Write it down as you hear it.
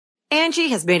Angie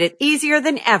has made it easier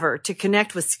than ever to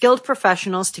connect with skilled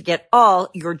professionals to get all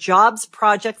your jobs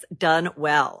projects done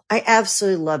well. I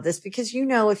absolutely love this because,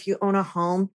 if you own a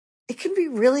home, it can be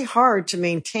really hard to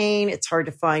maintain. It's hard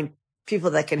to find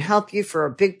people that can help you for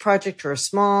a big project or a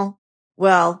small.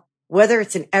 Well, whether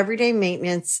it's in everyday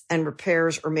maintenance and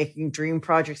repairs or making dream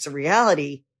projects a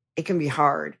reality, it can be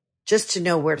hard just to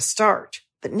know where to start.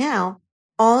 But now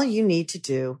all you need to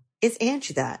do is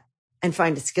Angie that and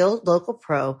find a skilled local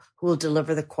pro who will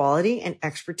deliver the quality and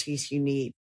expertise you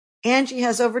need. Angie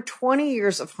has over 20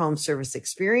 years of home service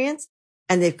experience,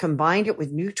 and they've combined it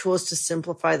with new tools to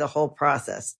simplify the whole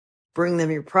process. Bring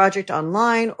them your project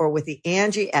online or with the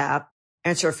Angie app,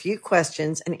 answer a few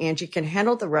questions, and Angie can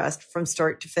handle the rest from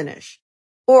start to finish.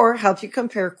 Or help you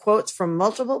compare quotes from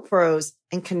multiple pros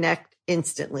and connect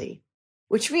instantly,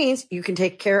 which means you can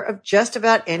take care of just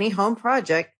about any home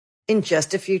project in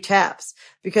just a few taps.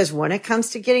 Because when it comes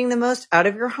to getting the most out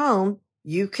of your home,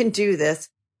 you can do this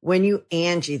when you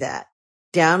Angie that.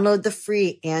 Download the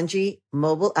free Angie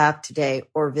mobile app today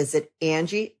or visit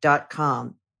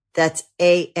Angie.com. That's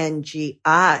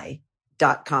ANGI.com.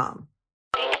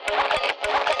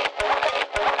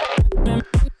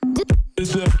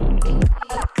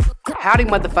 Howdy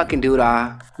motherfucking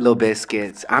doodah, Little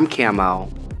Biscuits. I'm Camo.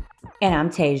 And I'm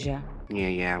Tasia.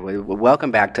 Yeah.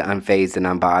 Welcome back to Unfazed and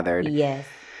Unbothered.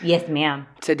 Yes, ma'am.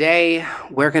 Today,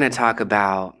 we're going to talk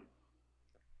about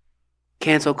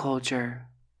cancel culture,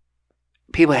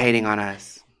 people hating on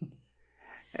us.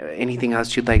 Anything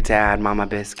else you'd like to add, Mama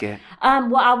Biscuit?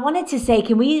 Well, I wanted to say,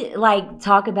 can we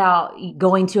talk about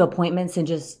going to appointments and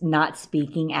just not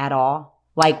speaking at all?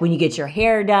 Like when you get your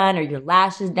hair done or your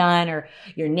lashes done or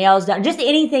your nails done, just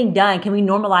anything done. Can we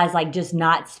normalize just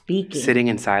not speaking? Sitting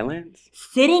in silence?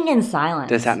 Sitting in silence.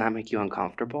 Does that not make you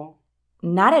uncomfortable?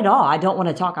 Not at all. I don't want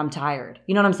to talk. I'm tired.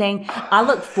 You know what I'm saying? I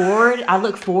look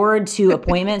forward to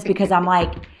appointments because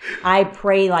I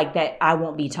pray that I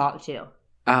won't be talked to.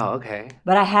 Oh, okay.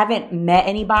 But I haven't met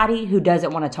anybody who doesn't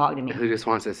want to talk to me. Who just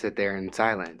wants to sit there in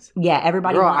silence. Yeah,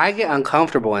 everybody Girl, I get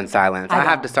uncomfortable in silence. I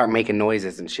have to start making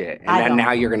noises and shit. And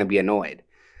now you're going to be annoyed.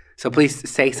 So please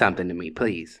say something to me,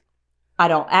 please. I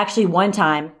don't. Actually, one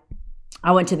time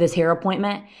I went to this hair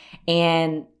appointment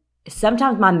and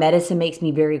sometimes my medicine makes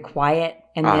me very quiet.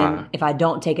 And then if I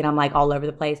don't take it, I'm all over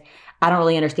the place. I don't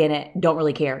really understand it. Don't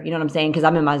really care. You know what I'm saying? Because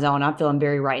I'm in my zone. I'm feeling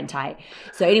very right and tight.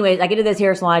 So anyways, I get to this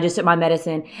hair salon. I just took my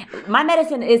medicine. My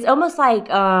medicine is almost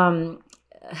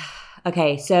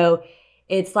okay, so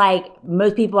it's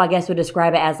most people, I guess, would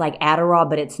describe it as Adderall,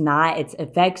 but it's not. It's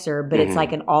Effexor, but it's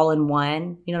an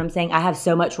all-in-one. You know what I'm saying? I have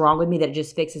so much wrong with me that it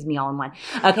just fixes me all in one.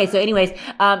 Okay, so anyways,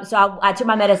 so I took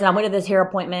my medicine. I went to this hair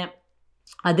appointment.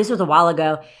 This was a while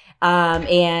ago.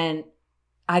 And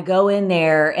I go in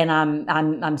there and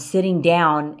I'm sitting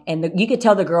down and you could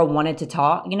tell the girl wanted to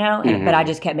talk, but I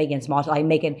just kept making small talk,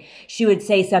 she would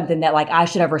say something that I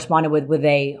should have responded with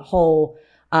a whole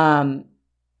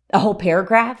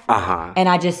paragraph. And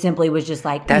I just simply was just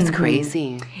that's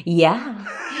crazy. Yeah.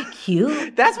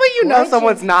 Cute. That's when you know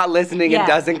someone's not listening and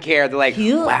doesn't care. They're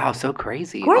cute. Wow, so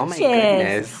crazy. Gorgeous. Oh my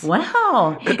goodness.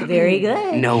 Wow. Very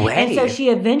good. No way. And so she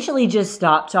eventually just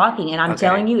stopped talking. And I'm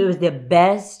telling you, it was the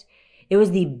best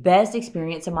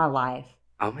experience of my life.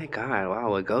 Oh my God.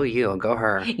 Wow. Well, go you. Go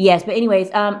her. Yes. But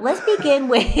anyways, let's begin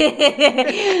with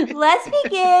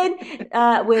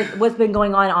what's been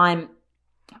going on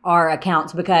our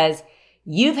accounts, because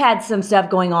you've had some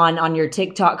stuff going on your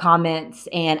TikTok comments,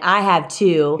 and I have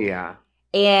too. Yeah.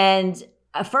 And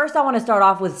first I want to start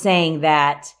off with saying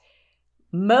that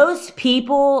most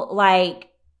people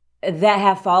that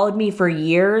have followed me for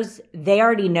years, they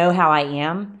already know how I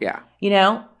am. Yeah.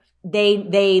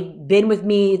 They've been with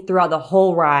me throughout the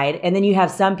whole ride. And then you have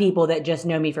some people that just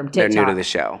know me from TikTok. They're new to the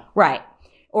show. Right.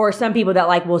 Or some people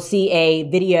that will see a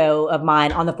video of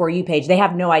mine on the For You page. They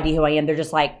have no idea who I am. They're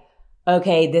just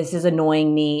okay, this is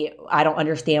annoying me. I don't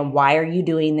understand. Why are you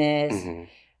doing this? Mm-hmm.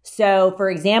 So, for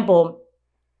example,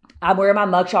 I'm wearing my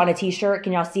mugshot on a t-shirt.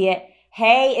 Can y'all see it?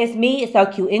 Hey, it's me. It's so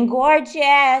cute and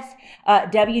gorgeous.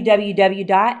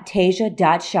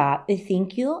 www.tasia.shop.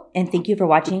 Thank you. And thank you for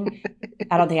watching.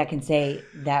 I don't think I can say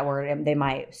that word. They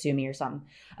might sue me or something.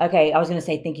 Okay, I was going to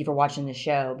say thank you for watching the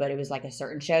show, but it was a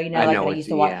certain show, I used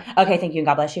to watch. Yeah. Okay, thank you and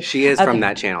God bless you. She is from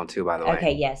that channel too, by the way.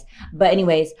 Okay, yes. But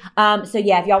anyways, so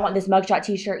yeah, if y'all want this mugshot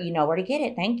t-shirt, you know where to get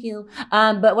it. Thank you.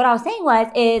 But what I was saying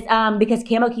is because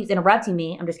Camo keeps interrupting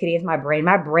me. I'm just kidding. It's my brain.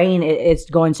 My brain is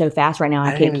going so fast right now.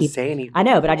 I can't keep say anything. I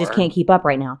know, but I just can't keep up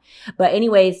right now. But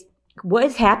anyways, what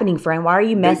is happening, friend? Why are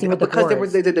you messing with the cord?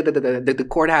 Because the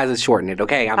cord has shortened it.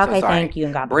 Okay, I'm so sorry. Thank you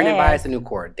and God bless. Brendan buys a new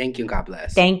cord. Thank you and God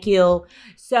bless. Thank you.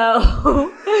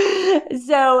 So,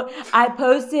 so I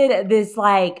posted this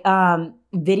like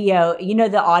video, you know,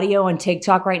 the audio on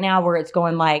TikTok right now where it's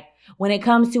going like, when it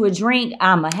comes to a drink,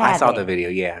 I'm a have I saw it. the video,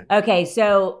 yeah. Okay,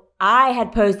 so I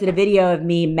had posted a video of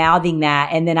me mouthing that,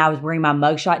 and then I was wearing my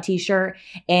mugshot t-shirt,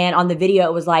 and on the video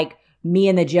it was like me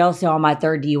in the jail cell on my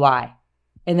 3rd DUI.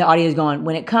 And the audio is going,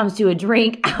 when it comes to a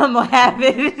drink, I'm gonna have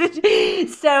it.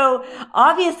 So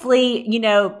obviously, you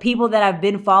know, people that have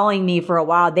been following me for a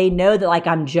while, they know that like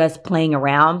I'm just playing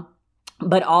around.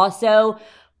 But also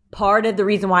part of the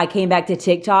reason why I came back to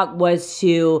TikTok was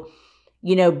to,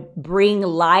 you know, bring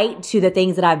light to the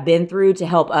things that I've been through to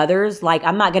help others. Like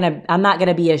I'm not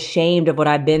gonna be ashamed of what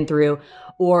I've been through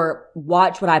or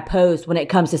watch what I post when it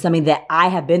comes to something that I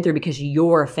have been through because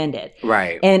you're offended.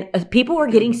 Right. And people were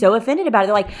getting so offended about it.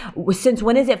 They're like, since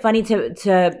when is it funny to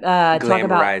talk about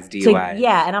DUIs?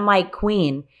 Yeah. And I'm like,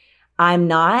 Queen, I'm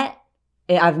not.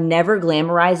 I've never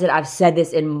glamorized it. I've said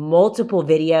this in multiple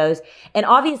videos. And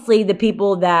obviously the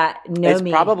people that know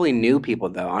me. It's probably new people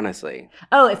though, honestly.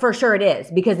 Oh, for sure it is.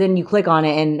 Because then you click on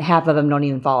it and half of them don't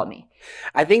even follow me.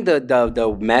 I think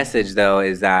the message though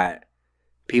is that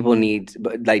people need,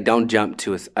 like, don't jump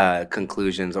to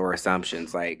conclusions or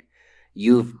assumptions. Like,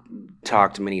 you've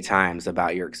talked many times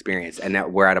about your experience and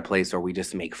that we're at a place where we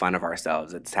just make fun of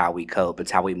ourselves. It's how we cope.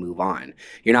 It's how we move on.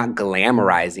 You're not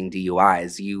glamorizing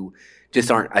DUIs. You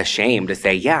just aren't ashamed to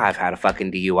say, yeah, I've had a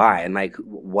fucking DUI. And like,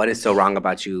 what is so wrong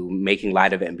about you making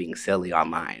light of it and being silly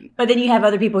online? But then you have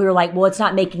other people who are like, well, it's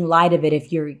not making light of it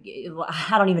if you're,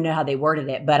 I don't even know how they worded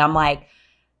it, but I'm like,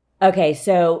 okay,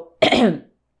 so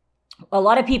a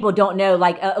lot of people don't know,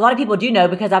 like a lot of people do know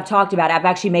because I've talked about it. I've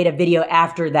actually made a video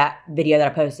after that video that I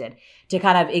posted to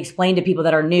kind of explain to people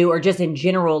that are new or just in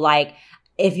general, like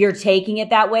if you're taking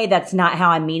it that way, that's not how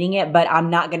I'm meaning it, but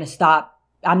I'm not going to stop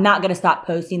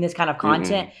posting this kind of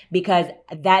content because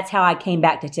that's how I came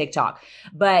back to TikTok.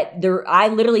 But I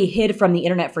literally hid from the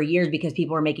internet for years because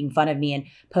people were making fun of me and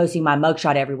posting my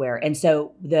mugshot everywhere. And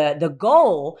so the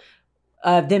goal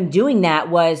of them doing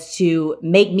that was to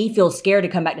make me feel scared to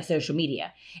come back to social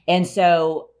media. And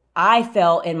so I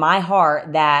felt in my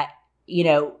heart that, you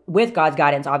know, with God's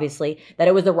guidance, obviously, that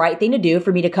it was the right thing to do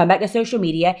for me to come back to social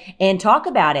media and talk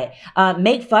about it,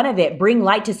 make fun of it, bring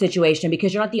light to situation,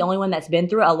 because you're not the only one that's been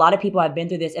through it. A lot of people have been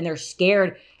through this and they're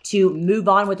scared to move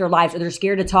on with their lives, or they're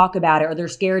scared to talk about it, or they're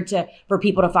scared for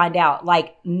people to find out.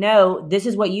 Like, no, this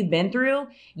is what you've been through.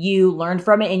 You learn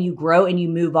from it and you grow and you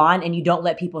move on and you don't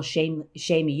let people shame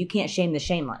you. You can't shame the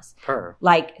shameless.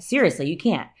 Like, seriously, you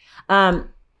can't.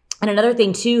 And another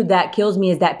thing too that kills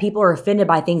me is that people are offended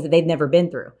by things that they've never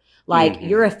been through. Like,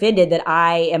 you're offended that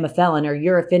I am a felon, or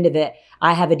you're offended that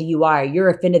I have a DUI, or you're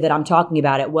offended that I'm talking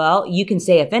about it. Well, you can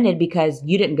stay offended because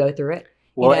you didn't go through it.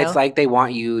 Well, you know? It's like they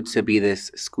want you to be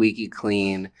this squeaky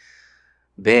clean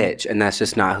bitch, and that's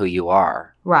just not who you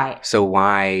are. Right. So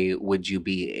why would you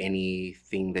be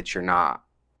anything that you're not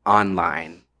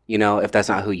online, you know, if that's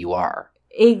not who you are?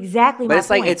 Exactly. But it's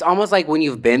like, it's almost like when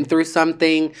you've been through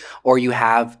something or you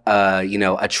have, you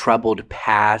know, a troubled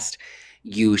past,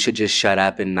 you should just shut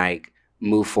up and like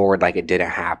move forward like it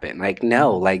didn't happen. Like,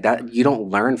 no, like that, you don't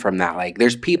learn from that. Like,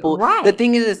 there's people, right. The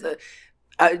thing is,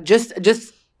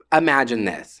 just imagine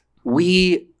this.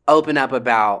 We open up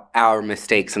about our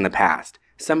mistakes in the past.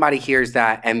 Somebody hears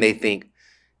that and they think,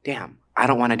 damn, I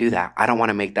don't want to do that. I don't want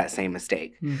to make that same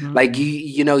mistake. Like,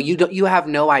 you have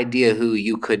no idea who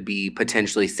you could be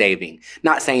potentially saving.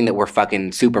 Not saying that we're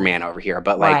fucking Superman over here,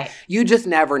 but like, you just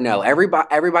never know.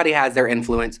 Everybody has their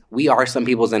influence. We are some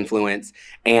people's influence.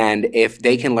 And if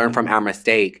they can learn from our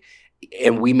mistake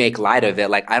and we make light of it,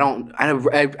 like,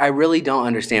 I really don't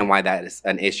understand why that is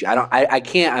an issue. I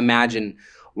can't imagine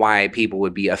why people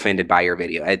would be offended by your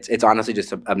video. It's honestly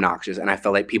just obnoxious. And I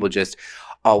feel like people just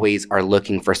always are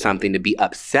looking for something to be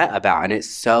upset about, and it's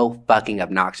so fucking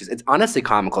obnoxious. It's honestly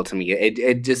comical to me.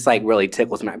 It just like really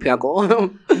tickles my pickle.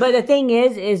 But the thing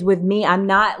is with me, I'm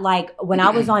not like, when I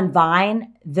was on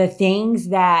Vine, the things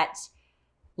that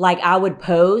like I would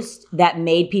post that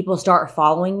made people start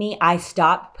following me, I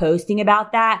stopped posting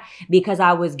about that because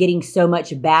I was getting so much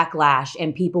backlash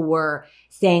and people were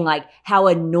saying like how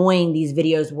annoying these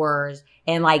videos were.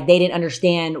 And like, they didn't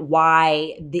understand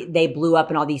why they blew up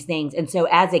and all these things. And so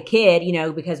as a kid, you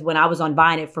know, because when I was on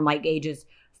Vine from like ages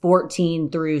 14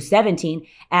 through 17,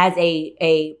 as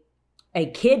a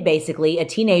kid, basically a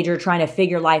teenager trying to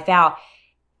figure life out,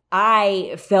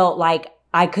 I felt like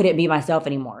I couldn't be myself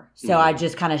anymore. So I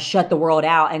just kind of shut the world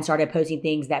out and started posting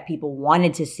things that people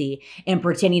wanted to see and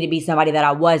pretending to be somebody that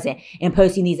I wasn't, and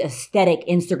posting these aesthetic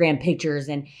Instagram pictures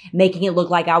and making it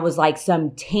look like I was like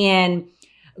some tan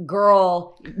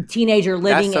girl, teenager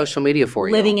living That's social media for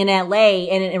you. Living in LA,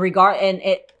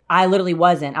 and I literally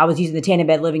wasn't. I was using the tanning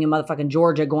bed living in motherfucking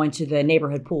Georgia going to the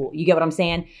neighborhood pool. You get what I'm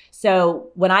saying? So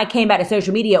when I came back to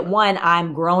social media, one,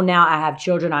 I'm grown now. I have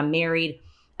children. I'm married.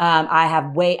 I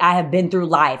have been through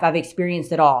life. I've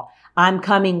experienced it all. I'm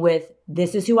coming with,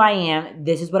 this is who I am.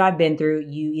 This is what I've been through.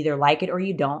 You either like it or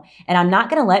you don't. And I'm not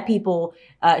going to let people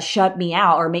shut me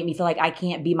out or make me feel like I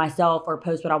can't be myself or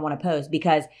post what I want to post,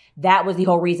 because that was the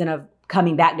whole reason of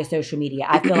coming back to social media.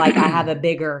 I feel like I have a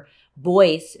bigger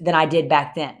voice than I did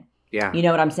back then. Yeah. You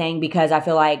know what I'm saying? Because I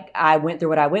feel like I went through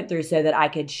what I went through so that I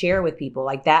could share with people.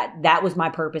 Like that was my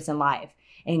purpose in life.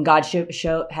 And God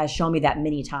has shown me that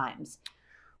many times.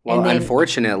 Well,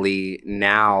 unfortunately,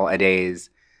 nowadays,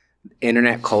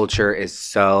 internet culture is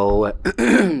so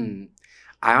I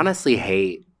honestly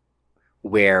hate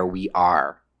where we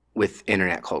are with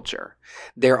internet culture.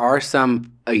 There are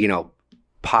some,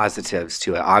 positives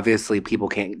to it. Obviously, people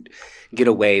can't get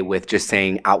away with just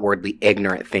saying outwardly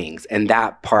ignorant things. And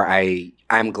that part,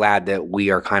 I'm glad that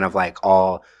we are kind of like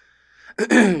all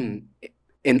on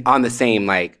the same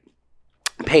like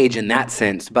page in that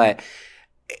sense. But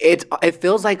it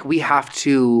feels like we have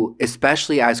to,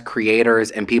 especially as creators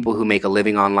and people who make a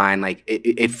living online, like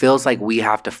it feels like we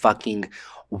have to fucking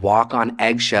walk on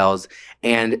eggshells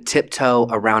and tiptoe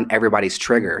around everybody's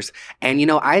triggers.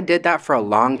 And, I did that for a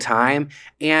long time,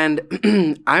 and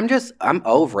I'm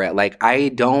over it. Like, I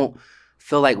don't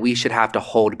feel like we should have to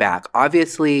hold back.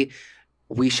 Obviously,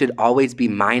 we should always be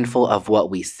mindful of what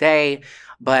we say,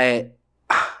 but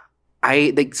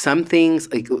I like some things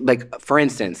like for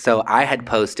instance, so I had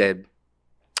posted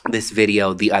this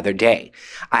video the other day.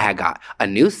 I had got a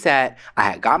new set. I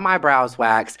had got my brows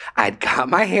waxed. I had got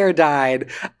my hair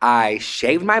dyed. I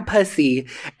shaved my pussy,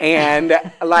 and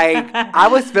like I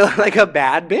was feeling like a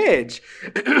bad bitch.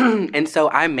 And so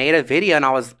I made a video, and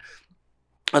I was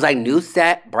like, new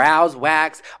set, brows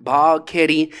wax, bald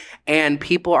kitty. And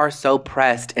people are so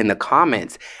pressed in the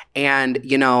comments. And,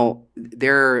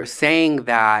 they're saying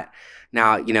that,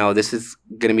 now, this is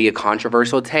going to be a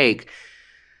controversial take.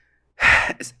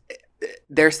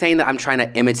 They're saying that I'm trying to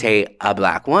imitate a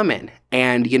Black woman.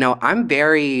 And, I'm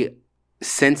very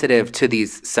sensitive to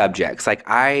these subjects. Like,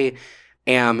 I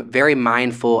am very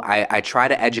mindful. I try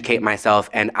to educate myself,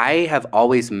 and I have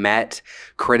always met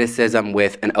criticism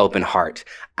with an open heart.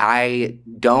 I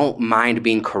don't mind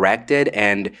being corrected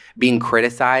and being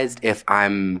criticized if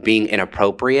I'm being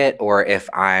inappropriate or if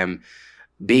I'm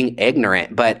being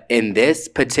ignorant. But in this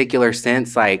particular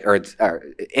sense, or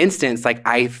instance, like,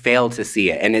 I fail to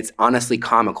see it. And it's honestly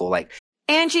comical. Like,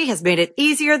 Angie has made it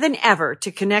easier than ever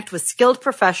to connect with skilled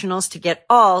professionals to get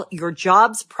all your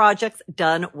jobs projects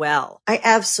done well. I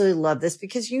absolutely love this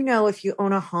because, if you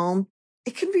own a home,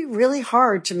 it can be really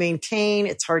hard to maintain.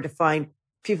 It's hard to find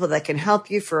people that can help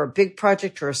you for a big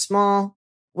project or a small.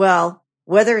 Well,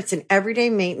 whether it's in everyday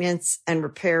maintenance and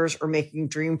repairs or making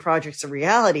dream projects a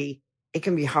reality, it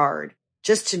can be hard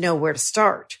just to know where to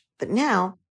start. But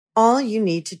now all you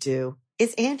need to do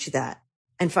is Angie that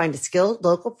and find a skilled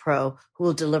local pro who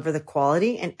will deliver the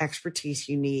quality and expertise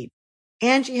you need.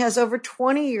 Angie has over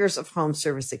 20 years of home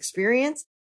service experience,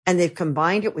 and they've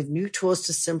combined it with new tools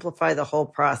to simplify the whole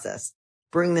process.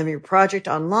 Bring them your project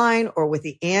online or with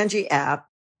the Angie app,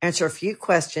 answer a few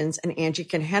questions, and Angie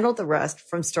can handle the rest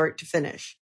from start to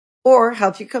finish. Or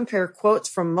help you compare quotes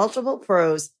from multiple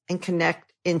pros and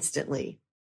connect instantly,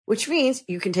 which means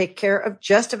you can take care of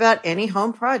just about any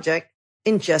home project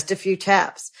in just a few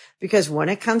taps. Because when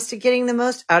it comes to getting the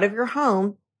most out of your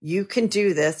home, you can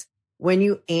do this when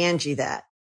you Angie that.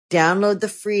 Download the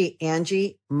free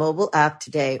Angie mobile app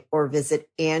today or visit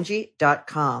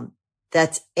Angie.com.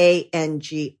 That's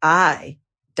ANGI.com.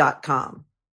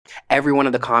 Every one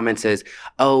of the comments is,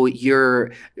 oh,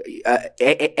 you're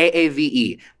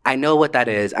AAVE. I know what that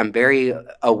is. I'm very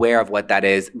aware of what that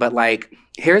is. But like,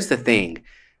 here's the thing.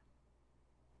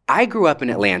 I grew up in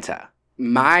Atlanta.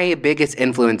 My biggest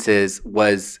influences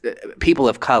was people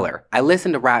of color. I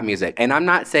listened to rap music, and I'm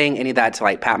not saying any of that to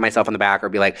like pat myself on the back or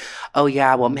be like, oh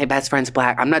yeah, well, my best friend's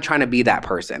Black. I'm not trying to be that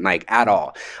person, like, at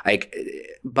all. Like,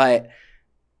 but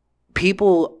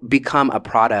people become a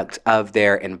product of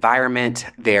their environment,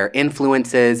 their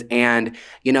influences. And,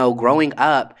 growing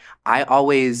up, I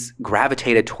always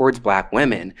gravitated towards Black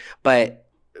women. But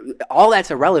all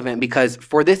that's irrelevant because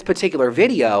for this particular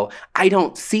video, I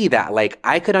don't see that. Like,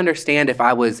 I could understand if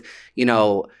I was,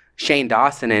 Shane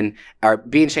Dawson or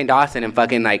being Shane Dawson and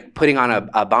fucking like putting on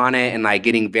a bonnet and like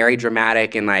getting very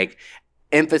dramatic and like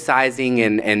emphasizing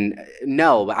and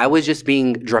no, I was just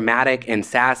being dramatic and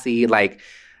sassy, like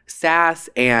sass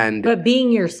and but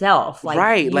being yourself, like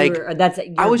right, like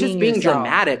I was just being yourself.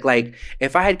 dramatic. Like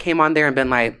if I had came on there and been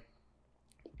like,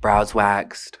 brows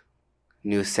waxed,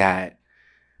 new set,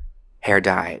 hair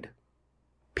dyed,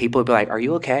 people would be like, "Are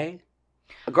you okay?"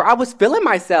 Girl, I was feeling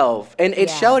myself, and it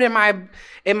showed in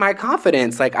my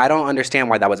confidence. Like I don't understand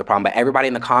why that was a problem, but everybody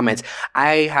in the comments,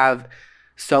 I have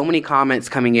so many comments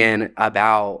coming in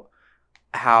about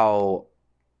how.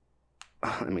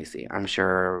 Let me see. I'm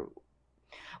sure.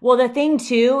 Well, the thing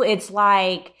too, it's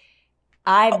like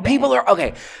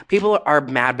people are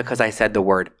mad because I said the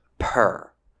word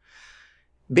purr.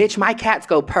 Bitch, my cats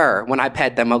go purr when I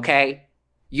pet them, okay?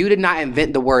 You did not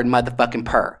invent the word motherfucking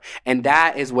purr. And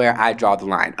that is where I draw the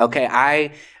line,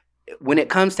 okay? When it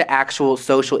comes to actual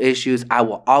social issues, I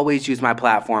will always use my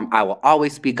platform. I will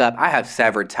always speak up. I have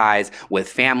severed ties with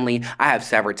family. I have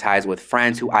severed ties with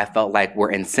friends who I felt like were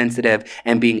insensitive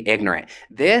and being ignorant.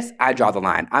 This, I draw the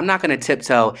line. I'm not going to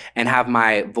tiptoe and have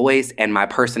my voice and my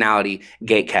personality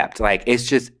gatekept. Like,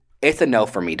 it's a no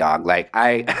for me, dog. Like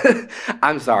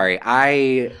I'm sorry.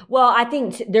 Well, I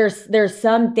think there's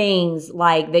some things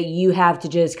like that you have to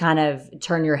just kind of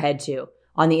turn your head to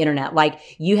on the internet. Like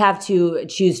you have to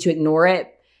choose to ignore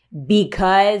it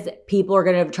because people are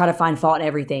going to try to find fault in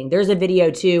everything. There's a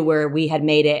video too where we had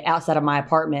made it outside of my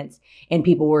apartments and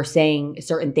people were saying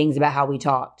certain things about how we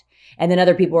talked. And then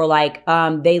other people were like,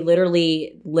 they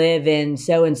literally live in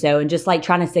so-and-so and just like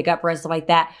trying to stick up for us, stuff like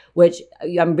that, which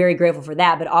I'm very grateful for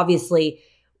that. But obviously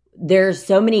there's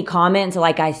so many comments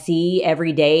like I see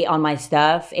every day on my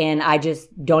stuff and I just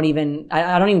don't even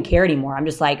care anymore. I'm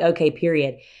just like, okay,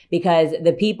 period. Because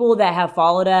the people that have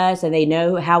followed us and they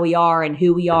know how we are and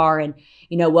who we are and,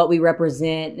 you know, what we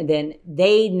represent, and then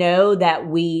they know that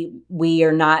we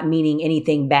are not meaning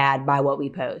anything bad by what we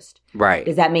post. Right.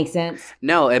 Does that make sense?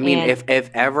 No, I mean, if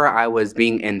ever I was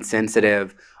being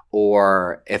insensitive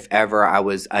or if ever I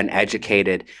was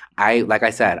uneducated, like I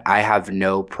said, I have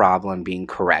no problem being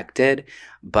corrected,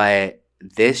 but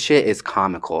this shit is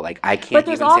comical. Like I can't. But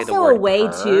there's even say the word also a way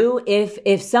purr. too.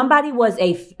 If somebody was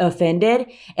offended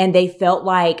and they felt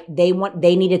like they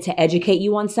needed to educate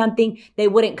you on something, they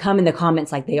wouldn't come in the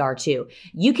comments like they are too.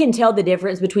 You can tell the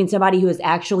difference between somebody who is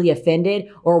actually offended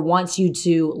or wants you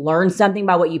to learn something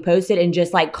by what you posted and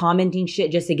just like commenting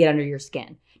shit just to get under your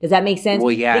skin. Does that make sense?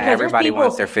 Well, yeah, because everybody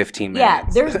wants their 15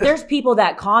 minutes. Yeah, there's people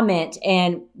that comment,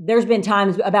 and there's been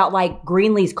times about like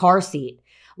Greenlee's car seat.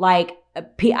 Like,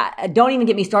 don't even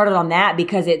get me started on that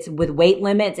because it's with weight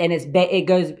limits and it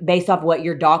goes based off what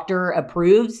your doctor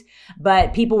approves.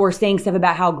 But people were saying stuff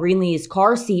about how Greenlee's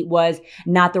car seat was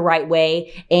not the right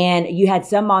way. And you had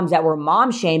some moms that were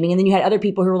mom shaming. And then you had other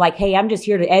people who were like, hey, I'm just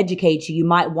here to educate you. You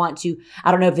might want to,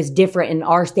 I don't know if it's different in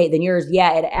our state than yours.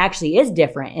 Yeah, it actually is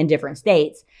different in different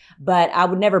states. But I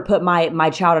would never put my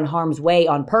child in harm's way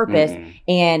on purpose. Mm-hmm.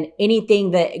 And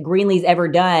anything that Greenlee's ever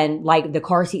done, like the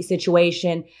car seat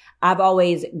situation, I've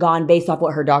always gone based off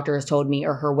what her doctor has told me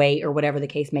or her weight or whatever the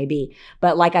case may be.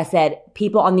 But like I said,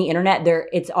 people on the internet,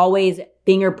 it's always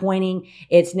finger pointing.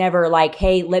 It's never like,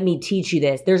 hey, let me teach you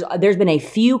this. There's been a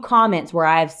few comments where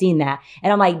I've seen that.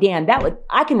 And I'm like, damn,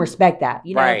 I can respect that.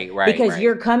 You know? Right. Because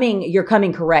you're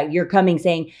coming correct. You're coming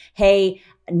saying, hey,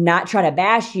 not try to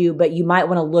bash you, but you might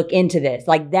want to look into this.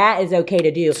 Like that is okay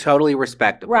to do. Totally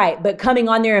respectable. Right. But coming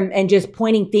on there and just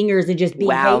pointing fingers and just being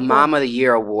wow, hateful, Mom of the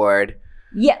Year award.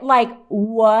 Yeah, like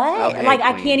what? Okay, like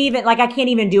queen. I can't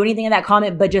even do anything in that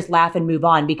comment but just laugh and move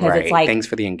on because right. It's like, thanks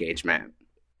for the engagement.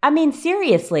 I mean,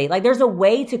 seriously, like there's a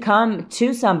way to come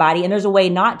to somebody and there's a way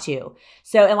not to.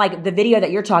 So, and like the video that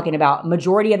you're talking about,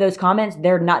 majority of those comments,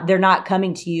 they're not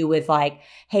coming to you with like,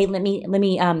 hey, let me, you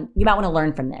might want to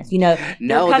learn from this. You know,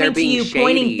 no, they're coming being to you shady.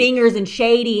 Pointing fingers and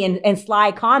shady and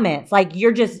sly comments. Like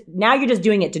you're just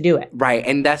doing it to do it. Right.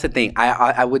 And that's the thing.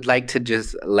 I would like to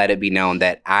just let it be known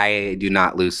that I do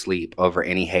not lose sleep over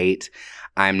any hate.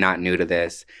 I'm not new to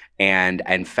this. And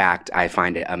in fact, I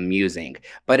find it amusing.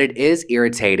 But it is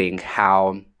irritating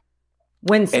how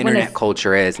internet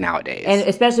culture is nowadays. And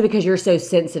especially because you're so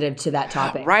sensitive to that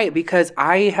topic. Right, because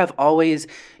I have always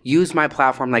used my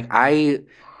platform. Like I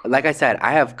said,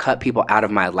 I have cut people out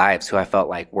of my lives who I felt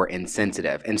like were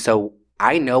insensitive. And so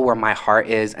I know where my heart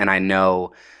is and I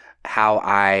know how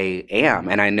I am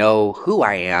and I know who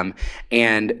I am.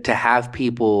 And to have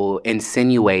people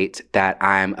insinuate that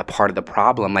I'm a part of the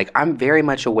problem, like I'm very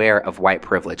much aware of white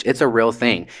privilege. It's a real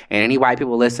thing. And any white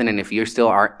people listening, if you're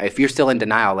still in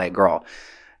denial, like girl,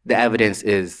 the evidence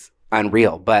is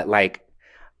unreal. But like,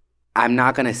 I'm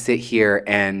not going to sit here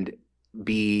and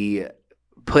be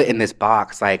put in this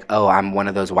box like, oh, I'm one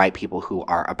of those white people who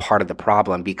are a part of the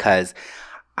problem because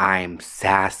I'm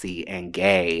sassy and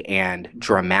gay and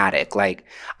dramatic. Like,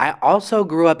 I also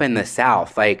grew up in the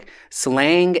South. Like,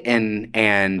 slang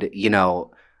and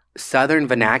Southern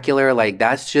vernacular, like,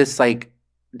 that's just like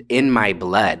in my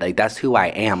blood. Like, that's who I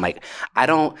am. Like, I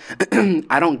don't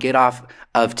I don't get off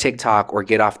of TikTok or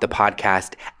get off the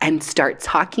podcast and start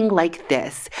talking like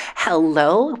this.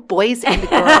 Hello, boys and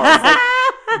girls. Like,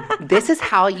 this is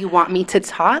how you want me to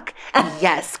talk?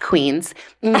 Yes, queens.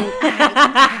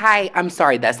 Hi. I'm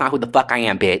sorry. That's not who the fuck I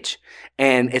am, bitch.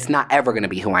 And it's not ever going to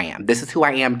be who I am. This is who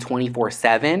I am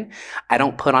 24/7. I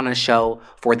don't put on a show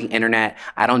for the internet.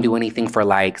 I don't do anything for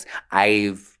likes.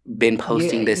 I've been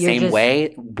posting the same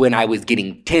way when I was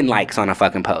getting 10 likes on a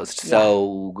fucking post.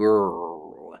 So,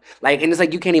 girl. Like, and it's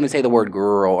like, you can't even say the word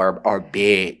girl or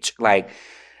bitch. Like,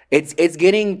 it's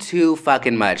getting too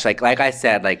fucking much. Like I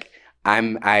said, like,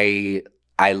 I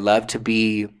love to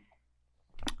be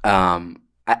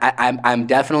I'm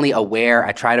definitely aware.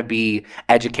 I try to be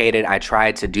educated. I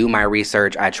try to do my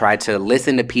research. I try to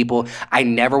listen to people. I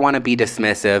never want to be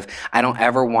dismissive. I don't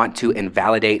ever want to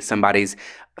invalidate somebody's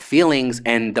feelings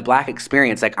and the Black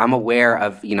experience. Like, I'm aware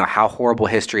of, how horrible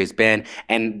history has been,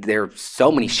 and there's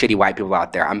so many shitty white people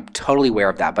out there. I'm totally aware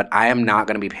of that, but I am not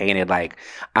going to be painted like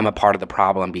I'm a part of the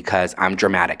problem because I'm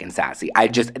dramatic and sassy.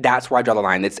 That's where I draw the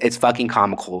line. It's fucking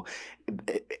comical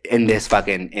in this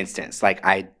fucking instance. Like,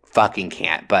 I fucking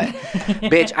can't. But,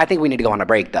 bitch, I think we need to go on a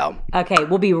break, though. Okay,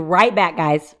 we'll be right back,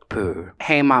 guys. Pooh.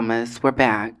 Hey, mamas, we're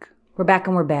back. We're back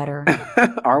and we're better.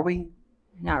 Are we?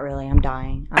 Not really. I'm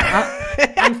dying.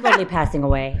 I'm slowly passing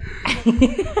away.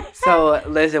 So,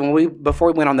 listen,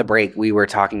 before we went on the break, we were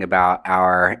talking about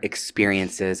our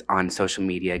experiences on social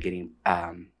media getting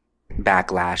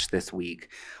backlash this week.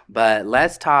 But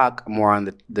let's talk more on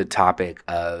the topic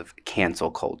of cancel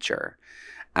culture.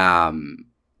 I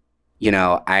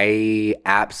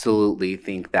absolutely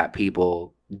think that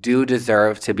people do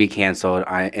deserve to be canceled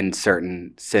in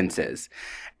certain senses.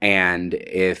 And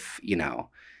if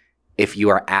you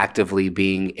are actively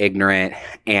being ignorant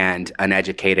and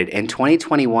uneducated in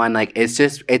 2021, like,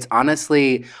 it's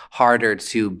honestly harder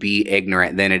to be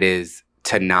ignorant than it is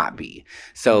to not be.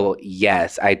 So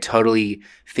yes, I totally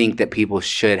think that people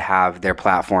should have their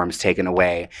platforms taken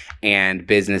away and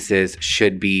businesses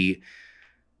should be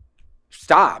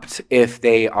stopped if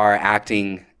they are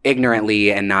acting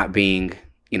ignorantly and not being,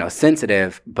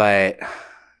 sensitive. But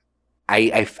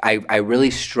I really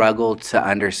struggle to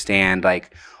understand,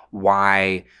 like,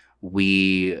 why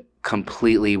we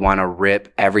completely want to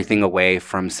rip everything away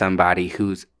from somebody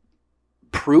who's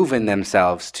proven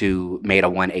themselves to made a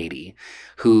 180,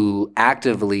 who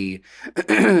actively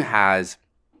has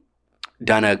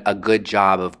done a good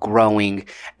job of growing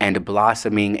and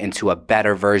blossoming into a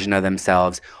better version of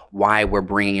themselves. Why we're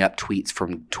bringing up tweets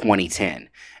from 2010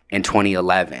 and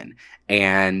 2011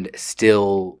 and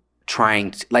still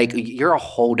trying to, like, you're a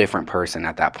whole different person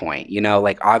at that point.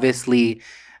 Like, obviously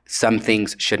some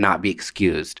things should not be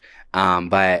excused.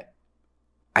 But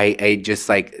I just,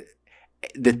 like,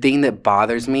 the thing that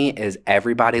bothers me is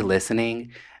everybody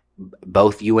listening,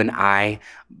 both you and I,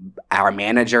 our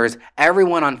managers,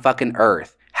 everyone on fucking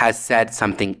earth has said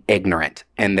something ignorant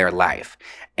in their life.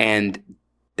 And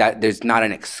that there's not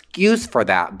an excuse for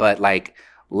that, but, like,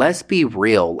 let's be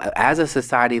real. As a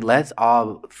society, let's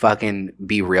all fucking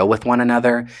be real with one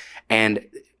another. And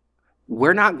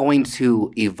we're not going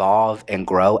to evolve and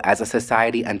grow as a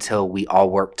society until we all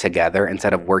work together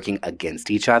instead of working against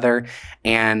each other.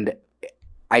 And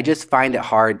I just find it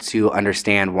hard to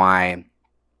understand why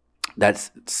that's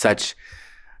such,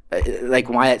 like,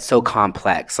 why it's so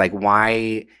complex. Like,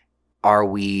 why are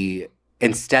we,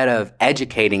 instead of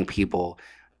educating people,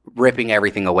 ripping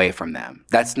everything away from them?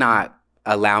 That's not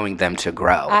allowing them to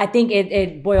grow. I think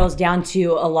it boils down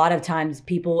to, a lot of times,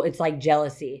 people, it's like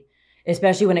jealousy,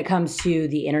 especially when it comes to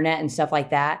the internet and stuff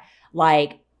like that.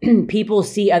 Like, people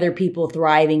see other people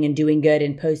thriving and doing good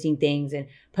and posting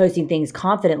things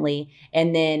confidently,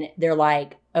 and then they're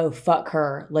like, oh, fuck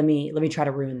her, let me try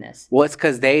to ruin this. Well, it's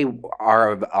because they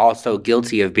are also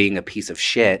guilty of being a piece of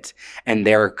shit, and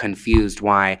they're confused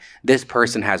why this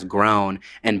person has grown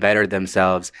and bettered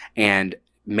themselves and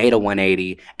made a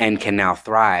 180 and can now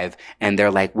thrive. And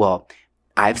they're like, well,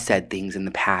 I've said things in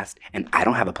the past and I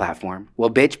don't have a platform. Well,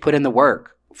 bitch, put in the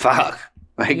work. Fuck.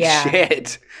 Like,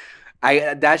 shit.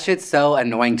 That shit's so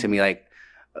annoying to me. Like,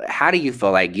 how do you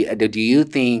feel? Like, do you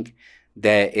think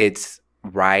that it's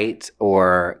right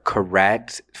or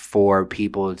correct for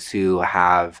people to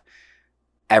have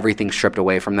everything stripped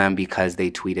away from them because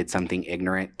they tweeted something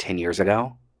ignorant 10 years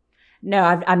ago? No,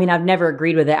 I've never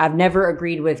agreed with it. I've never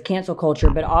agreed with cancel culture,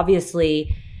 but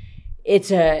obviously it's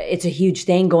a huge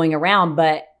thing going around.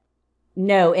 But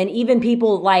No, and even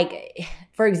people like,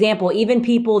 for example, even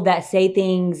people that say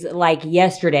things like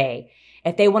yesterday,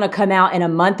 if they want to come out in a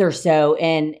month or so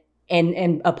and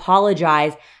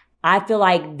apologize, I feel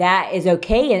like that is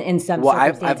okay in some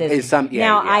circumstances.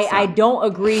 I don't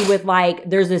agree with like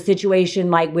there's a situation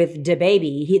like with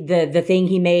DaBaby, the thing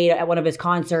he made at one of his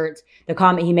concerts, the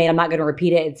comment he made. I'm not going to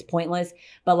repeat it; it's pointless.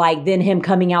 But like then him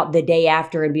coming out the day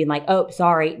after and being like, "Oh,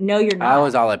 sorry, no, you're not." That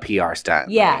was all a PR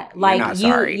stunt. Yeah, like you're not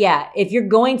sorry. Yeah, if you're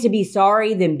going to be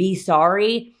sorry, then be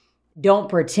sorry. Don't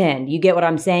pretend. You get what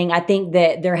I'm saying? I think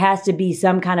that there has to be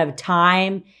some kind of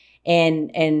time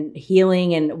and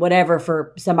healing and whatever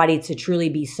for somebody to truly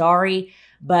be sorry.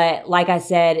 But like I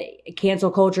said, cancel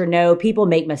culture, no, people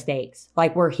make mistakes.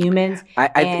 Like we're humans.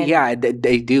 Yeah,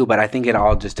 they do. But I think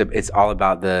it's all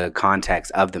about the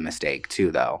context of the mistake too,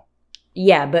 though.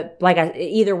 Yeah, but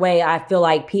either way, I feel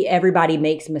like everybody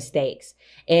makes mistakes.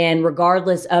 And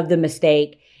regardless of the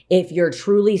mistake, if you're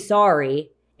truly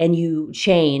sorry and you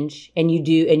change and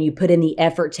you put in the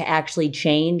effort to actually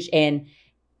change and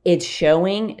it's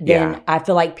showing, then I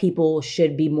feel like people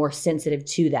should be more sensitive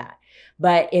to that.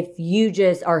 But if you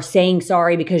just are saying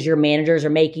sorry because your managers are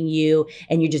making you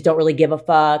and you just don't really give a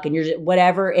fuck and you're just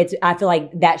whatever, I feel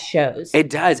like that shows.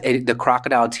 It does. The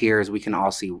crocodile tears, we can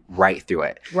all see right through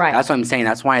it. Right. That's what I'm saying.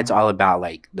 That's why it's all about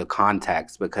like the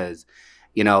context because,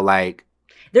 like.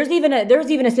 There's even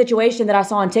a situation that I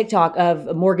saw on TikTok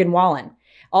of Morgan Wallen.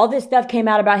 All this stuff came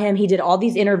out about him. He did all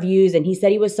these interviews and he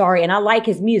said he was sorry. And I like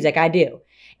his music. I do.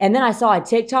 And then I saw a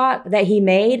TikTok that he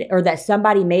made or that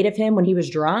somebody made of him when he was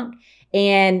drunk.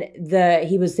 And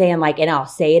he was saying like, and I'll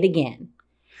say it again.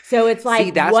 So it's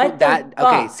like,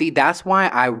 that's why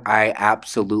I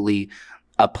absolutely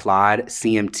applaud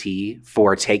CMT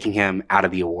for taking him out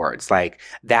of the awards. Like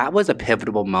that was a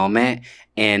pivotal moment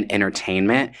in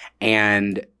entertainment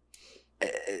and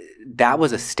that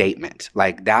was a statement.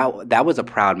 Like that was a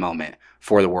proud moment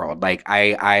for the world. Like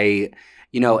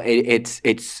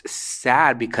it's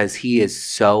sad because he is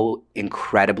so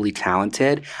incredibly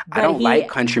talented. I don't like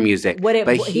country music, but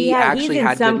he actually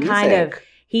had good music.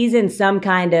 He's in some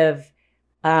kind of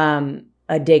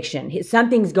addiction.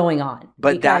 Something's going on.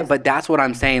 But that's what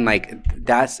I'm saying. Like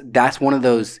that's one of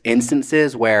those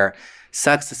instances where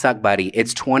sucks to suck, buddy.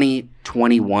 It's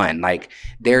 2021. Like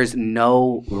there's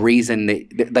no reason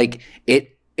that like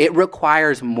it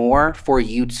requires more for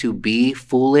you to be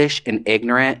foolish and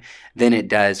ignorant than it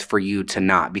does for you to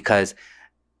not, because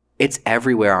it's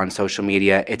everywhere on social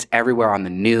media. It's everywhere on the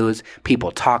news.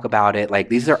 People talk about it. Like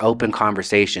these are open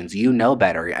conversations. You know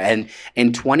better. And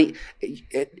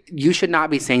you should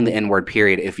not be saying the N-word,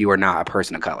 period, if you are not a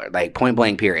person of color. Like point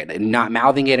blank, period. Not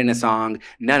mouthing it in a song,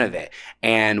 none of it.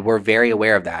 And we're very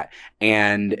aware of that.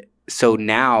 And so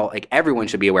now, like everyone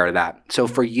should be aware of that. So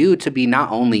for you to be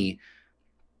not only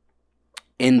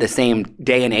in the same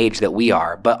day and age that we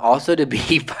are, but also to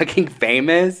be fucking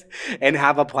famous and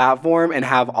have a platform and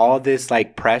have all this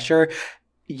like pressure,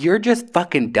 you're just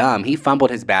fucking dumb. He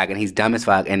fumbled his bag and he's dumb as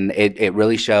fuck. And it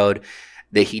really showed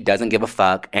that he doesn't give a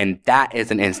fuck. And that is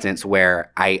an instance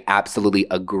where I absolutely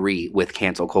agree with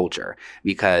cancel culture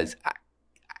because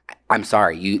I'm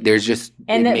sorry, it makes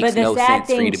no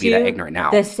sense for you to be that ignorant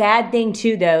now. The sad thing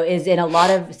too, though, is in a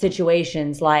lot of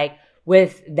situations, like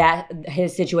with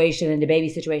his situation and the baby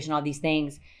situation, all these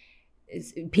things,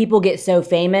 people get so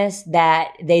famous that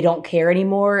they don't care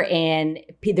anymore. And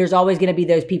there's always going to be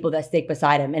those people that stick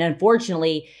beside him. And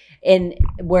unfortunately,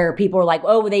 where people are like,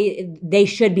 oh, they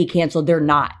should be canceled, they're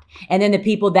not. And then the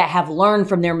people that have learned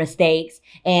from their mistakes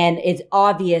and it's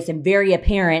obvious and very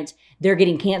apparent they're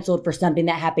getting canceled for something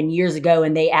that happened years ago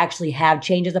and they actually have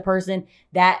changed as a person,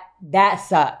 that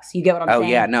sucks. You get what I'm saying? Oh,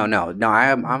 yeah. No.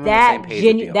 I'm on the same page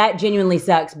with you. That genuinely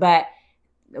sucks. But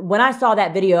when I saw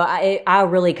that video, I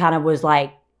really kind of was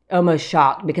like almost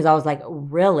shocked because I was like,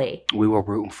 really? We were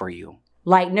rooting for you.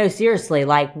 Like, no, seriously.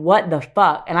 Like, what the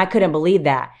fuck? And I couldn't believe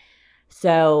that.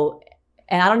 So,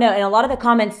 and I don't know. And a lot of the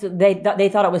comments, they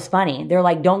thought it was funny. They're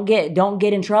like, don't get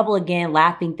in trouble again,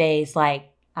 laughing face.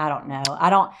 Like, I don't know.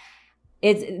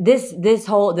 It's this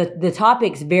whole, the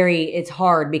topic's it's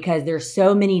hard because there's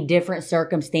so many different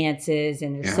circumstances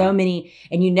and there's so many,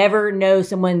 and you never know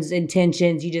someone's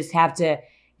intentions. You just have to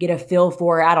get a feel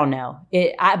for it. I don't know.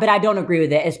 But I don't agree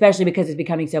with it, especially because it's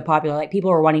becoming so popular. Like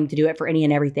people are wanting to do it for any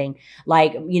and everything.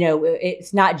 Like,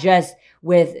 it's not just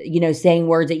with, saying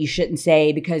words that you shouldn't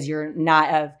say because you're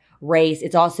not of race.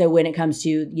 It's also when it comes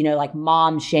to, like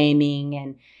mom shaming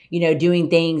and, doing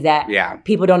things that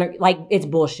people don't like. It's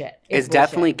bullshit. It's bullshit.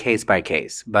 Definitely case by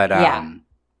case. But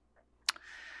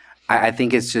I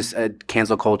think it's just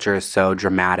cancel culture is so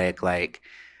dramatic. Like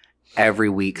every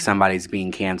week somebody's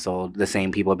being canceled, the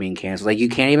same people are being canceled. Like, you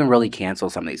can't even really cancel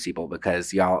some of these people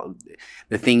because y'all,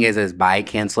 the thing is by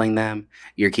canceling them,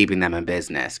 you're keeping them in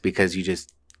business because you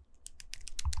just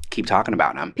keep talking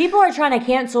about them. People are trying to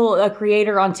cancel a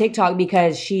creator on TikTok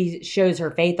because she shows her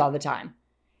faith all the time.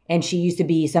 And she used to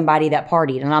be somebody that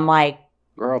partied. And I'm like,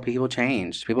 girl, people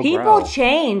change. People grow.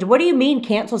 Change. What do you mean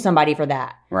cancel somebody for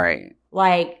that? Right.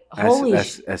 Like,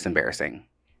 that's embarrassing.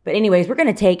 But anyways, we're going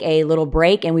to take a little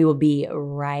break and we will be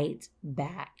right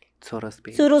back. So to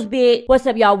speak. What's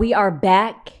up, y'all? We are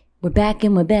back. We're back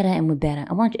and we're better and we're better.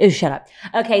 I want you. Oh, shut up.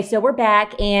 Okay, so we're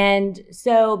back. And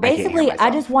so basically, I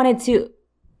just wanted to.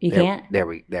 Can't? There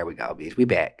we go, bitch. We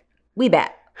back. We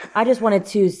back. I just wanted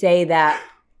to say that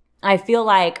I feel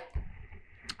like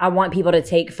I want people to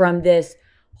take from this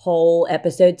whole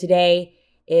episode today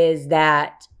is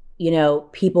that, you know,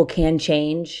 people can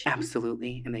change.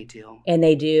 Absolutely. And they do. And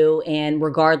they do. And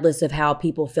regardless of how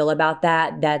people feel about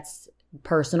that, that's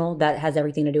personal. That has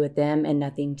everything to do with them and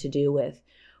nothing to do with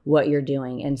what you're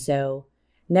doing. And so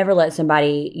never let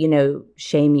somebody, you know,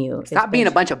 shame you. Stop being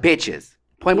a bunch of bitches.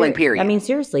 Point blank, period. I mean,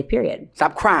 seriously, period.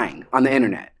 Stop crying on the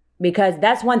internet. Because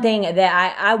that's one thing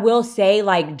that I will say,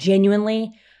 like,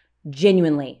 genuinely,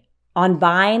 on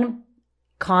Vine,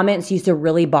 comments used to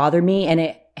really bother me, and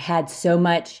it had so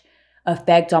much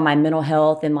effect on my mental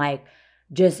health and, like,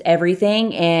 just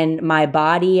everything and my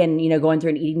body and, you know, going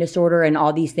through an eating disorder and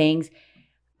all these things.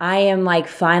 I am, like,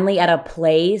 finally at a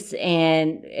place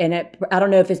and I don't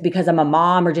know if it's because I'm a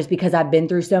mom or just because I've been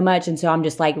through so much. And so I'm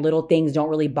just like, little things don't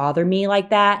really bother me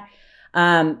like that.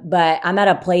 But I'm at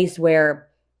a place where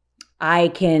I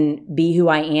can be who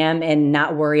I am and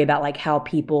not worry about like how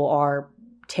people are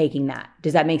taking that.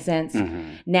 Does that make sense?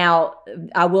 Mm-hmm. Now,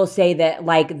 I will say that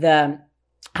like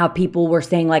how people were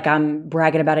saying like I'm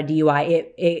bragging about a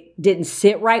DUI, it didn't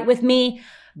sit right with me.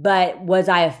 But was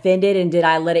I offended and did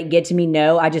I let it get to me?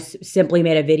 No, I just simply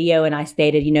made a video and I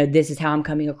stated, you know, this is how I'm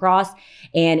coming across.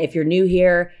 And if you're new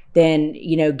here, then,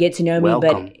 you know, get to know me.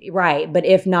 Welcome. But right. But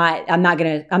if not, I'm not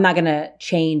going to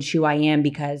change who I am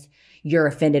because you're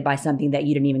offended by something that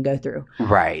you didn't even go through.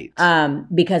 Right.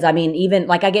 Because I mean, even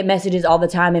like I get messages all the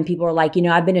time and people are like, you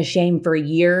know, I've been ashamed for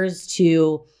years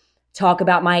to talk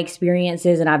about my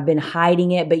experiences and I've been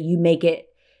hiding it, but you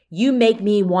make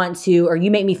me want to, or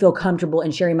you make me feel comfortable in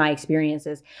sharing my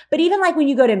experiences. But even like when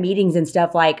you go to meetings and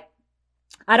stuff, like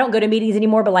I don't go to meetings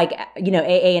anymore, but like, you know,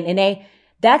 AA and NA,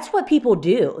 that's what people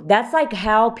do. That's like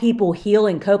how people heal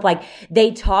and cope. Like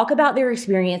they talk about their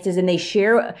experiences and they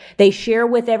share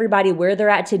with everybody where they're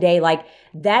at today. Like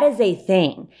that is a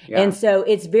thing. Yeah. And so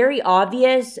it's very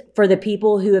obvious for the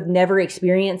people who have never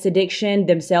experienced addiction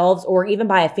themselves or even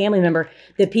by a family member,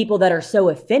 the people that are so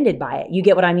offended by it. You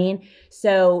get what I mean?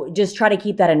 So just try to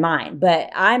keep that in mind.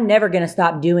 But I'm never going to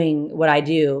stop doing what I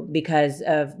do because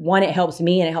of one, it helps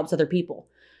me and it helps other people.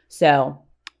 So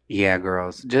yeah,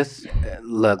 girls, just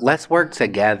look, let's work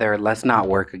together. Let's not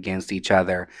work against each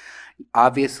other.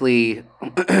 Obviously,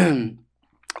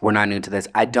 we're not new to this.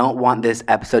 I don't want this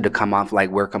episode to come off like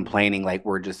we're complaining, like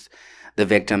we're just the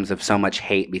victims of so much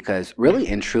hate because really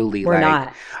and truly, we're like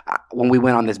not. When we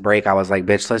went on this break, I was like,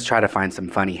 bitch, let's try to find some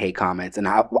funny hate comments. And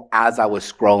as I was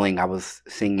scrolling, I was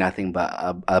seeing nothing but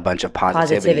a bunch of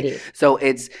positivity. So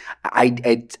it's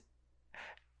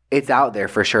out there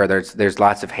for sure. There's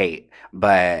lots of hate.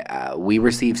 But we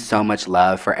receive so much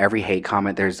love. For every hate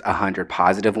comment, there's 100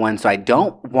 positive ones. So I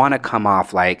don't want to come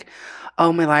off like,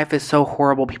 oh, my life is so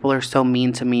horrible. People are so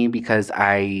mean to me because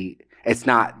it's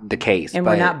not the case. And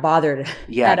we're not bothered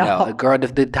at all. Girl,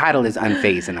 the title is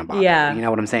Unfazed and Unbothered. Yeah. You know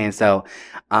what I'm saying? So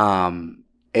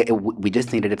we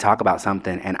just needed to talk about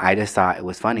something. And I just thought it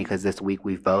was funny because this week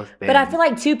we've both been. But I feel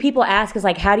like two people ask us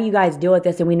like, how do you guys deal with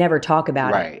this? And we never talk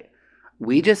about it. Right.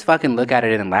 We just fucking look at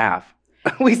it and laugh.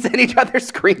 We send each other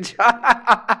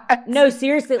screenshots. No,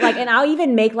 seriously. Like, and I'll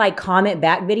even make like comment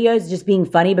back videos just being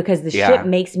funny because the shit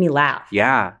makes me laugh.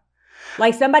 Yeah.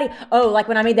 Like like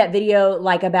when I made that video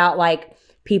like about like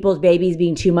people's babies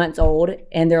being 2 months old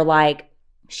and they're like,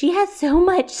 she has so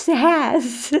much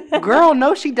sass. Girl,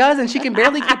 no, she doesn't. She can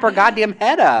barely keep her goddamn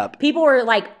head up. People were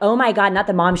like, oh my God, not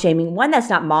the mom shaming. One, that's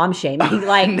not mom shaming.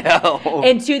 Like, no.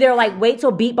 And two, they're like, wait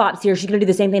till Beatbop's here. She's going to do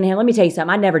the same thing to him. Let me tell you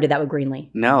something. I never did that with Greenlee.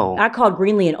 No. I called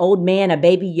Greenlee an old man, a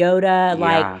baby Yoda.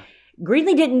 Like,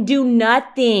 Greenlee didn't do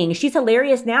nothing. She's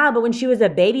hilarious now, but when she was a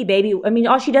baby, I mean,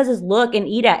 all she does is look and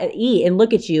eat and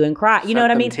look at you and cry. You know what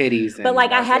I mean? Titties. But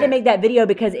like, I had to make that video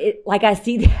because I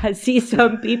see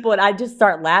some people and I just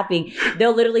start laughing.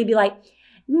 They'll literally be like,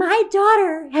 My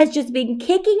daughter has just been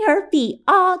kicking her feet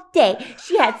all day.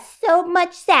 She has so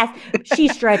much sass.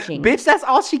 She's stretching. Bitch, that's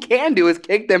all she can do is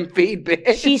kick them feet,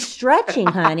 bitch. She's stretching,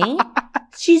 honey.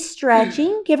 She's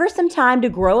stretching. Give her some time to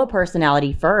grow a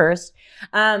personality first.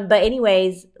 But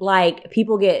anyways, like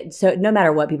people get so no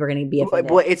matter what, people are going to be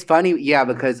offended. Well, it's funny, yeah,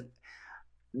 because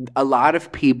a lot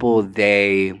of people,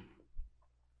 they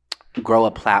grow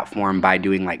a platform by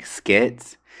doing like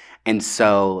skits. And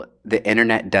so the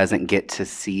internet doesn't get to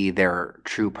see their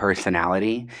true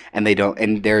personality, and they don't,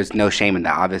 and there's no shame in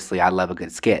that. Obviously, I love a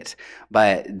good skit,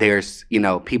 but there's,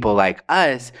 people like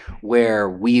us where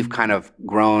we've kind of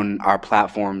grown our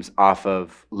platforms off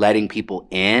of letting people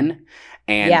in,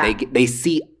 and they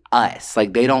see us.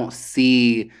 Like, they don't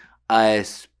see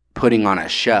us putting on a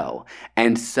show.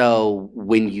 And so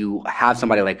when you have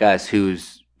somebody like us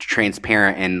who's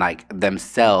transparent and like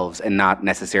themselves and not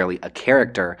necessarily a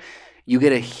character, you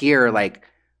get to hear like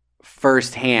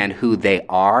firsthand who they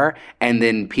are, and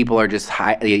then people are just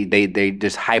they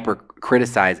just hyper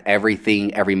criticize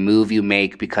everything, every move you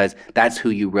make, because that's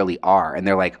who you really are. And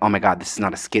they're like, oh my God, this is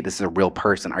not a skit, this is a real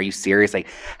person. Are you serious? Like,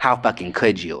 how fucking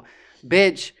could you?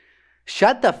 Bitch,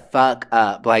 shut the fuck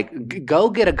up. Like, go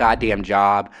get a goddamn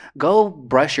job. Go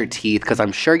brush your teeth, because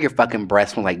I'm sure your fucking breath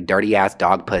smell like dirty ass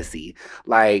dog pussy.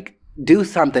 Like, do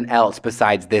something else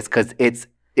besides this, because it's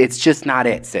just not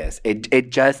it, sis.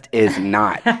 It just is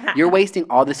not. You're wasting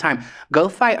all this time. Go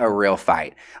fight a real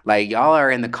fight. Like, y'all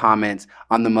are in the comments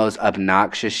on the most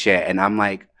obnoxious shit, and I'm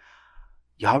like,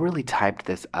 y'all really typed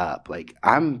this up. Like,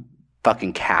 I'm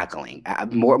fucking cackling.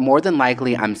 More than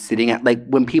likely, I'm sitting at, like,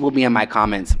 when people be in my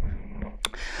comments,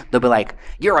 they'll be like,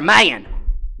 you're a man.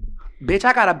 Bitch,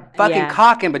 I got a fucking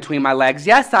cock in between my legs.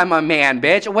 Yes, I'm a man,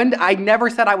 bitch. When I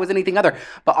never said I was anything other.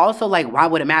 But also, like, why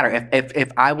would it matter?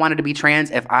 If I wanted to be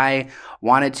trans, if I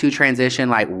wanted to transition,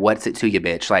 like, what's it to you,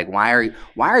 bitch? Like, why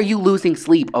are you losing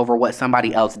sleep over what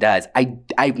somebody else does?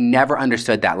 I've never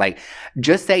understood that. Like,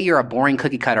 just say you're a boring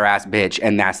cookie cutter ass bitch,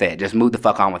 and that's it. Just move the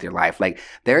fuck on with your life. Like,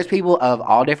 there's people of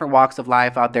all different walks of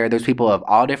life out there. There's people of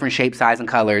all different shapes, size, and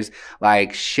colors.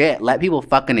 Like, shit, let people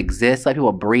fucking exist. Let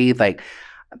people breathe. Like,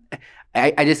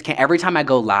 I just can't. Every time I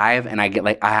go live and I get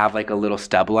like, I have like a little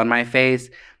stubble on my face,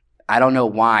 I don't know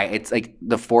why. It's like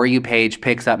the For You page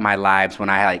picks up my lives when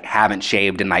I like haven't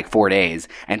shaved in like 4 days.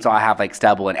 And so I have like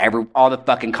stubble, and all the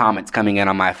fucking comments coming in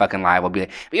on my fucking live will be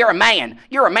like, you're a man,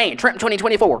 Trump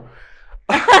 2024.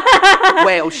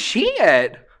 Well,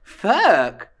 shit.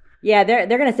 Fuck. Yeah, they're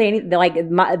gonna say anything, like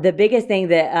the biggest thing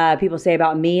that people say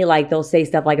about me, like they'll say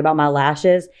stuff like about my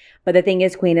lashes. But the thing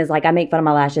is, Queen, is like I make fun of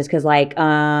my lashes because like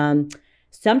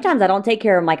sometimes I don't take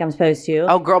care of them like I'm supposed to.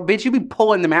 Oh, girl, bitch, you be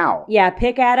pulling them out. Yeah,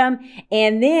 pick at them,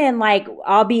 and then like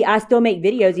I still make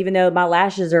videos even though my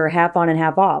lashes are half on and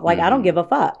half off. Like I don't give a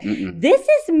fuck. This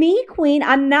is me, Queen.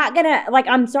 I'm not gonna like.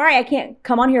 I'm sorry, I can't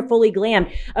come on here fully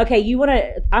glammed. Okay,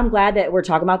 I'm glad that we're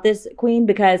talking about this, Queen,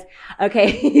 because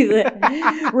okay,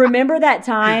 remember that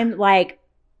time like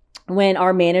when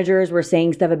our managers were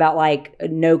saying stuff about like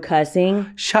no cussing?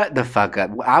 Shut the fuck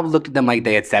up. I looked at them like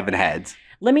they had 7 heads.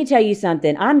 Let me tell you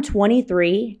something. I'm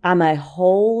 23. I'm a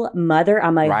whole mother.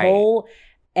 I'm a whole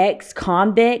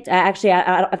ex-convict. I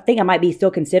think I might be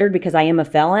still considered because I am a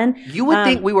felon. You would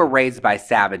think we were raised by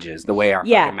savages the way our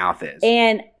fucking mouth is.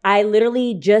 And I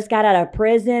literally just got out of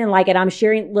prison. Like, and I'm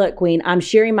sharing, look, Queen, I'm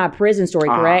sharing my prison story,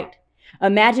 correct?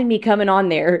 Imagine me coming on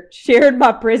there, sharing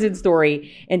my prison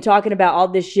story and talking about all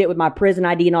this shit with my prison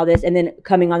ID and all this, and then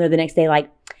coming on there the next day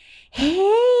like,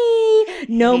 hey,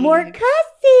 no more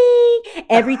cussing.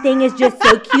 Everything is just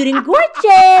so cute and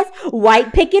gorgeous.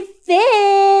 White picket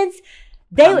fence.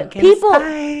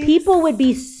 People would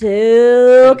be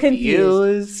so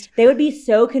confused. They would be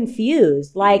so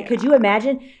confused. Like, could you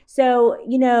imagine? So,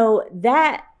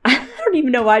 that I don't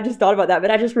even know why I just thought about that, but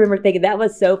I just remember thinking that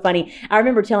was so funny. I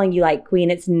remember telling you, like,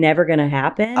 Queen, it's never going to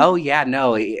happen. Oh, yeah,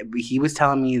 no. He was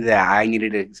telling me that I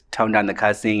needed to tone down the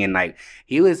cussing, and, like,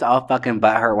 he was all fucking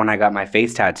butthurt when I got my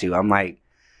face tattoo. I'm like,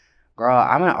 girl,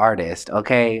 I'm an artist,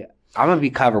 okay? I'm going to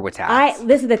be covered with tats.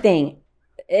 This is the thing.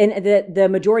 And the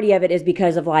majority of it is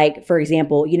because of, like, for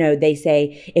example, they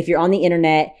say if you're on the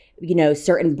internet,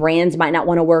 certain brands might not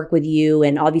want to work with you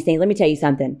and all these things. Let me tell you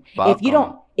something.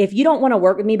 If you don't want to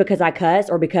work with me because I cuss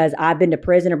or because I've been to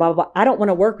prison or blah, blah, blah, I don't want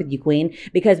to work with you, Queen,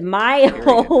 because my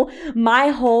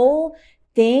whole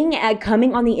thing at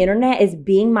coming on the internet is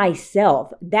being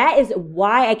myself. That is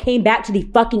why I came back to the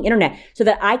fucking internet, so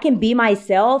that I can be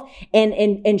myself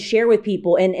and share with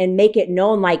people and make it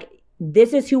known, like,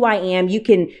 this is who I am. You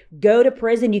can go to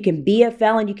prison. You can be a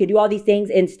felon. You can do all these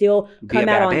things and still come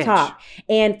out on top.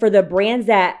 And for the brands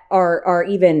that are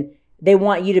even they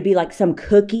want you to be like some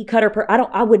cookie cutter.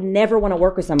 I would never want to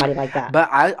work with somebody like that. But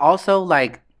I also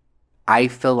I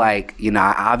feel like,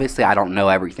 obviously I don't know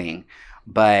everything,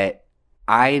 but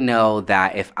I know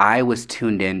that if I was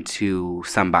tuned into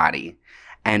somebody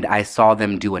and I saw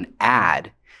them do an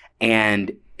ad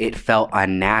and it felt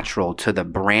unnatural to the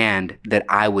brand that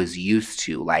I was used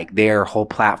to, like their whole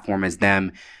platform is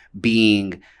them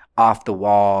being off the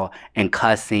wall and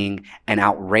cussing and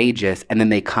outrageous, and then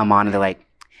they come on and they're like,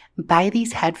 buy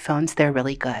these headphones, they're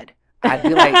really good. I'd be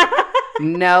like,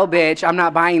 no, bitch, I'm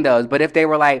not buying those. But if they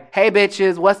were like, hey,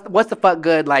 bitches, what's the fuck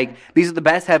good? Like, these are the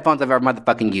best headphones I've ever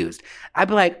motherfucking used. I'd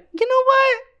be like, you know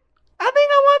what? I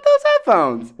think I want those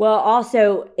headphones. Well,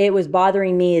 also, it was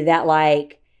bothering me that,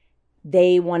 like,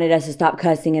 they wanted us to stop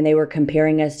cussing and they were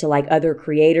comparing us to, like, other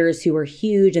creators who are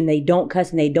huge and they don't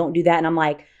cuss and they don't do that. And I'm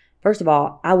like, first of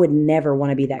all, I would never want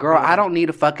to be that girl, creator. I don't need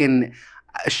a fucking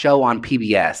show on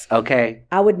PBS, okay?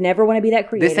 I would never want to be that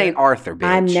creator. This ain't Arthur, bitch.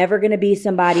 I'm never going to be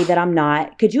somebody that I'm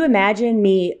not. Could you imagine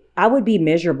me? I would be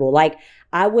miserable. Like,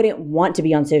 I wouldn't want to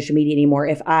be on social media anymore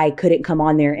if I couldn't come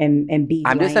on there and be.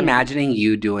 I'm just imagining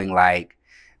you doing like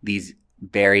these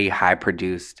very high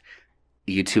produced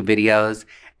YouTube videos,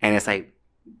 and it's like,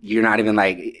 you're not even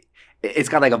like, it's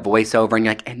got like a voiceover, and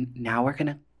you're like, and now we're going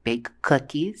to bake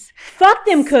cookies. Fuck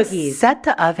them cookies. Set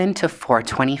the oven to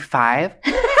 425.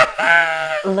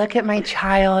 Look at my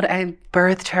child. I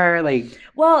birthed her. Like,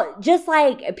 well, just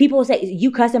like people say, you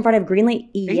cuss in front of Greenlee?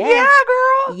 Yes. Yeah,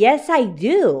 girl. Yes, I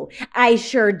do. I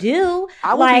sure do.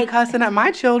 I would be cussing at my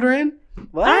children.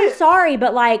 What? I'm sorry,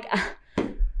 but like,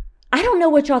 I don't know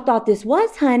what y'all thought this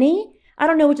was, honey. I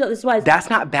don't know what y'all this was. That's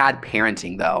not bad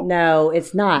parenting, though. No,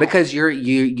 it's not. Because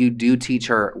you do teach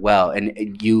her well,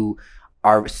 and you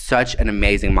are such an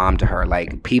amazing mom to her.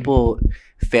 Like, people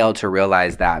fail to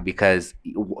realize that because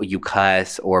you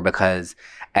cuss or because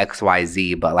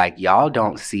XYZ, but like, y'all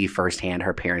don't see firsthand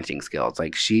her parenting skills.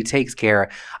 Like, she takes care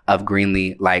of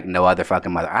Greenlee like no other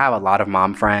fucking mother. I have a lot of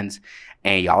mom friends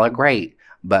and y'all are great,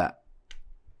 but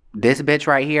this bitch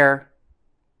right here,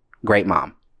 great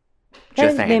mom.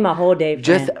 That just made my whole day,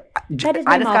 friend. I just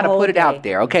gotta put it out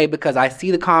there, okay? Because I see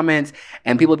the comments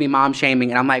and people be mom shaming,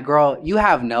 and I'm like, girl, you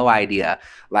have no idea.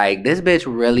 Like, this bitch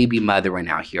really be mothering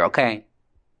out here, okay?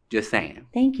 Just saying.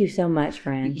 Thank you so much,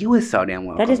 friend. You was so damn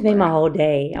welcome. That just made my whole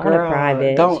day. I want to cry,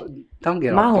 bitch. Don't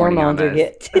get my all hormones are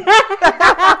get.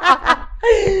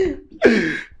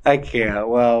 I can't.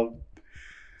 Well,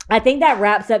 I think that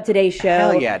wraps up today's show.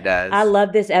 Hell yeah, it does. I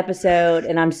love this episode,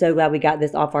 and I'm so glad we got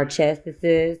this off our chest. This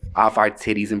is off our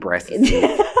titties and breasts.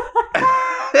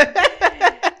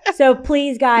 So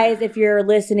please, guys, if you're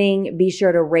listening, be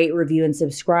sure to rate, review, and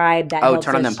subscribe. That helps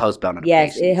turn on them post bell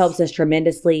notifications. Yes, it helps us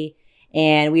tremendously.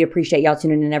 And we appreciate y'all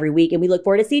tuning in every week. And we look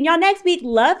forward to seeing y'all next week.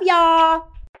 Love y'all.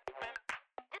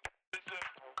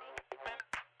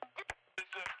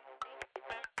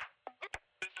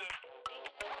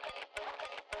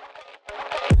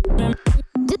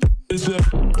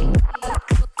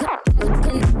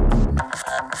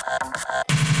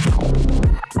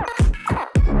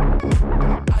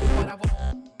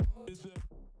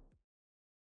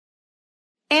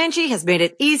 Angie has made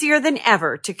it easier than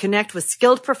ever to connect with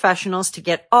skilled professionals to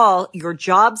get all your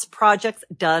jobs projects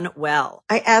done well.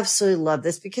 I absolutely love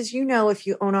this because, if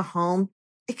you own a home,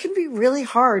 it can be really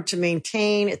hard to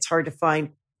maintain. It's hard to find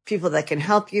people that can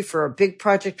help you for a big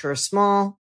project or a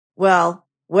small. Well,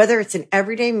 whether it's in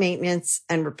everyday maintenance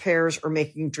and repairs or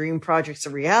making dream projects a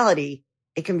reality,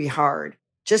 it can be hard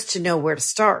just to know where to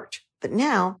start. But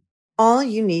now all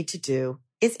you need to do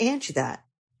is Angie that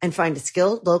and find a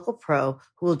skilled local pro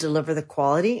who will deliver the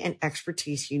quality and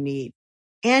expertise you need.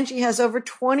 Angie has over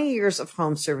 20 years of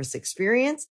home service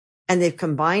experience, and they've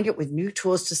combined it with new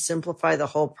tools to simplify the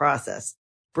whole process.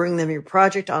 Bring them your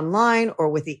project online or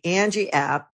with the Angie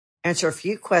app, answer a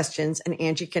few questions, and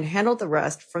Angie can handle the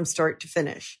rest from start to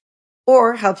finish.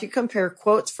 Or help you compare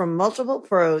quotes from multiple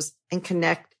pros and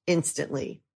connect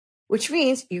instantly, which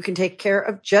means you can take care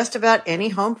of just about any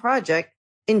home project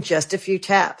in just a few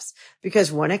taps.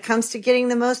 Because when it comes to getting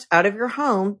the most out of your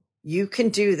home, you can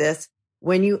do this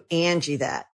when you Angie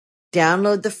that.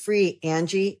 Download the free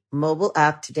Angie mobile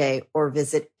app today or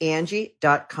visit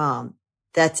Angie.com.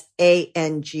 That's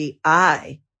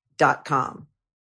ANGI.com.